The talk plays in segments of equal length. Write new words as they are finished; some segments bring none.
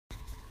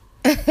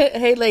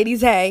Hey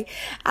ladies, hey.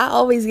 I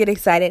always get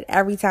excited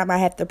every time I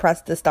have to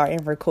press the start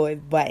and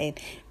record button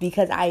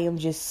because I am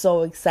just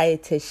so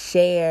excited to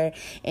share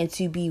and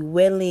to be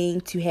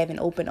willing to have an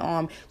open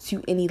arm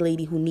to any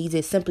lady who needs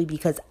it simply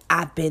because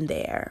I've been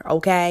there,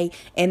 okay?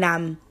 And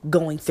I'm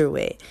going through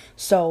it.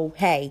 So,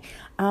 hey,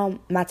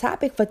 my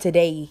topic for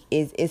today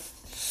is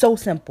so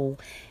simple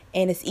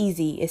and it's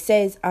easy. It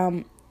says,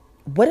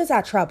 what is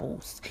our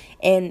troubles?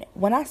 And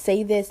when I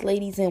say this,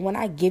 ladies, and when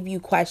I give you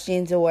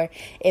questions, or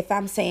if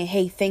I'm saying,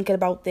 hey, thinking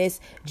about this,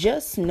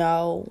 just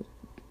know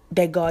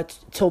that God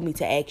told me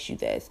to ask you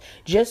this.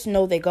 Just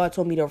know that God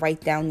told me to write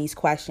down these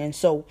questions.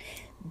 So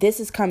this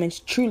is coming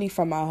truly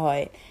from my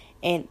heart.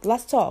 And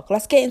let's talk.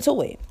 Let's get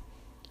into it.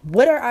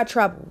 What are our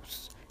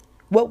troubles?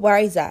 What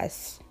worries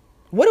us?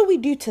 What do we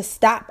do to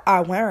stop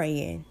our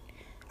worrying?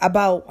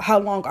 About how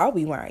long are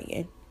we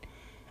worrying?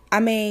 I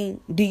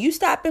mean, do you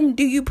stop him?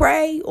 Do you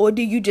pray? Or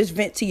do you just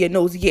vent to your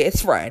nosy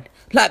ass friend?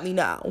 Let me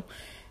know.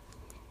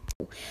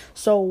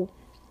 So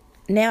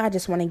now I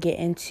just want to get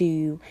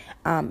into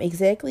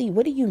exactly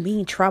what do you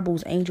mean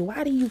troubles, Angel?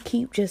 Why do you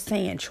keep just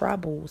saying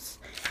troubles?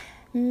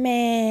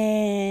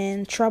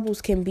 Man,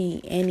 troubles can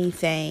be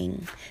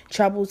anything.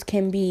 Troubles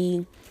can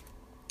be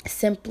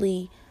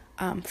simply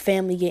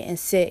family getting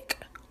sick,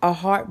 a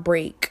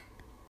heartbreak.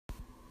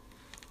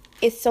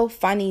 It's so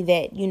funny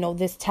that,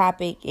 this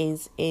topic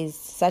is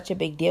such a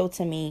big deal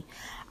to me.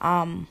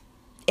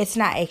 It's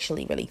not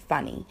actually really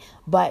funny,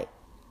 but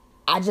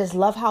I just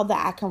love how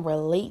that I can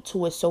relate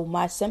to it so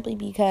much simply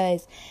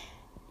because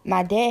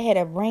my dad had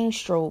a brain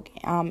stroke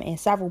in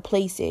several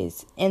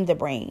places in the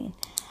brain.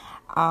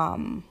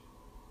 I'm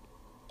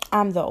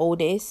the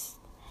oldest,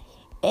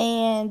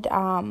 and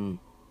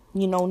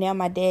now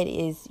my dad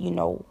is,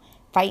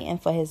 fighting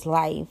for his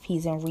life.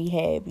 He's in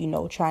rehab,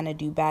 trying to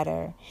do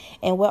better.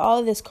 And with all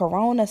of this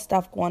corona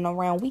stuff going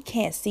around, we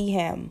can't see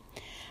him.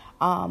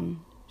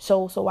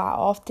 So I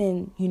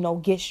often,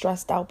 get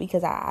stressed out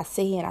because I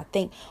sit here and I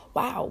think,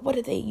 wow, what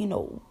are they,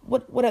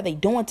 what are they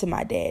doing to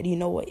my dad?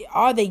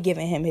 Are they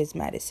giving him his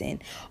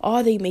medicine?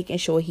 Are they making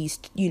sure he's,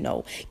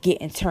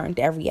 getting turned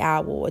every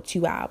hour or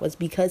 2 hours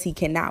because he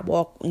cannot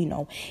walk,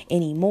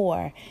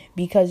 anymore?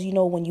 Because,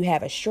 when you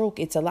have a stroke,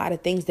 it's a lot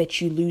of things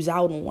that you lose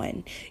out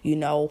on,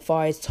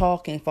 far as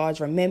talking, far as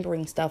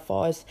remembering stuff,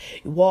 far as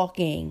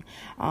walking.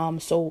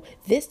 So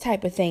this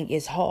type of thing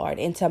is hard.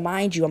 And to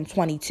mind you, I'm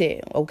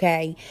 22,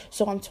 okay?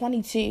 So I'm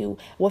 22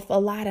 with a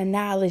lot of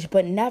knowledge,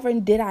 but never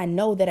did I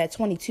know that at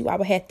 22 I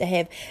would have to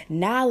have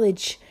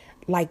knowledge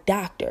like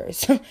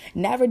doctors.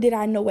 Never did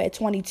I know at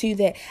 22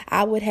 that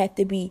I would have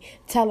to be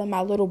telling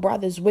my little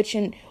brothers which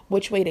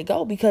way to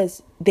go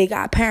because they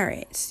got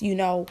parents,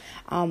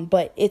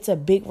 but it's a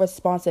big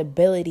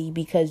responsibility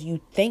because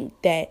you think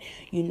that,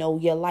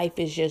 your life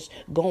is just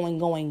going,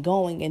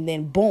 and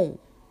then boom,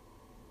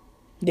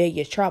 there are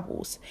your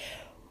troubles.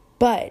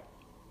 But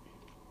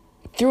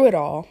through it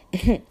all,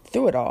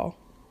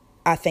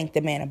 I thank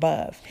the man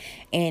above.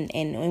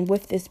 And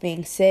with this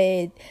being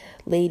said,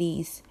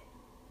 ladies,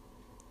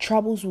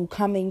 troubles will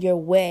come in your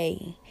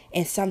way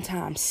and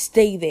sometimes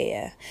stay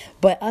there.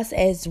 But us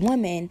as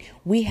women,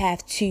 we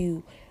have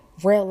to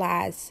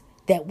realize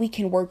that we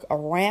can work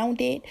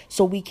around it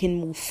so we can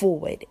move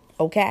forward.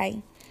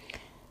 Okay?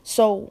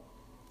 So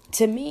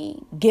to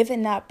me,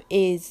 giving up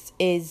is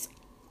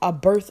a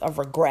birth of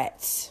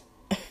regrets.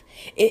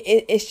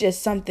 It's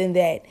just something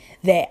that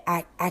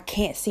I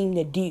can't seem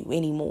to do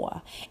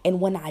anymore. And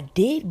when I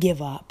did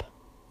give up,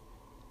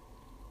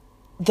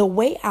 the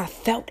way I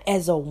felt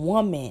as a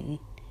woman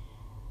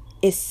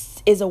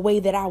is a way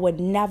that I would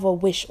never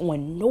wish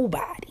on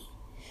nobody.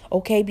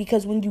 Okay?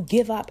 Because when you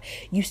give up,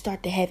 you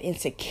start to have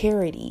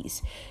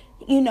insecurities.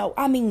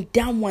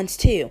 Dumb ones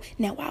too.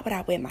 Now, why would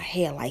I wear my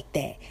hair like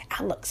that?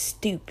 I look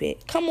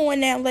stupid. Come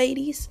on now,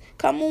 ladies.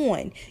 Come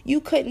on.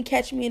 You couldn't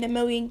catch me in a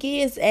million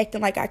years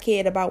acting like I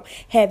cared about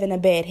having a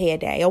bad hair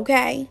day,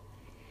 okay?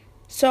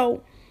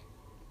 So,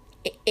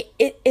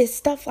 it's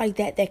stuff like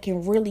that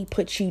can really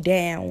put you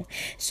down.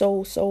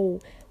 So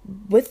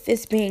with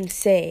this being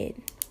said,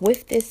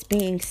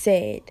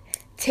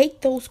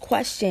 take those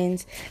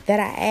questions that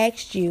I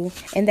asked you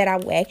and that I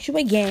will ask you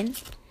again,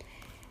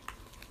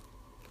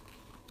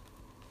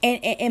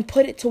 and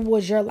put it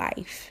towards your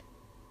life.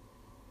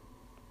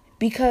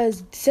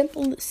 Because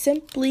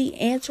simply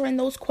answering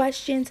those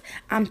questions,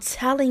 I'm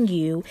telling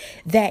you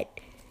that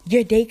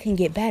your day can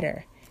get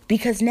better.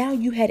 Because now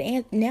you have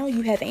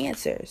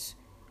answers.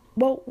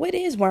 Well, what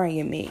is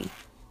worrying me?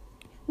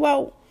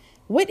 Well,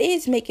 what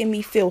is making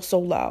me feel so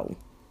low?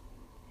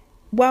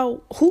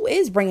 Well, who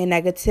is bringing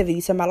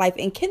negativity to my life?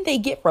 And can they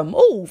get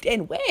removed?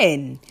 And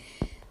when?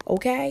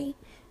 Okay?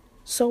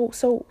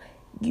 So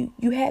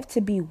you have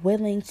to be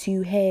willing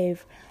to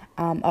have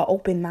an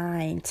open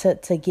mind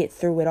to get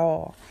through it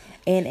all.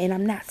 And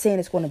I'm not saying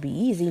it's going to be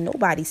easy.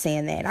 Nobody's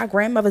saying that. Our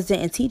grandmothers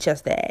didn't teach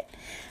us that.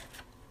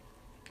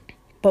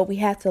 But we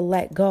have to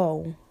let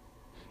go.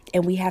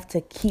 And we have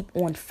to keep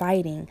on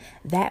fighting.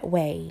 That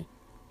way,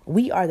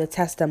 we are the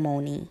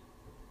testimony.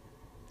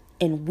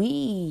 And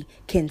we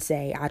can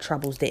say our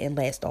troubles didn't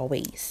last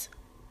always.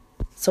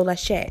 So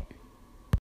let's chat.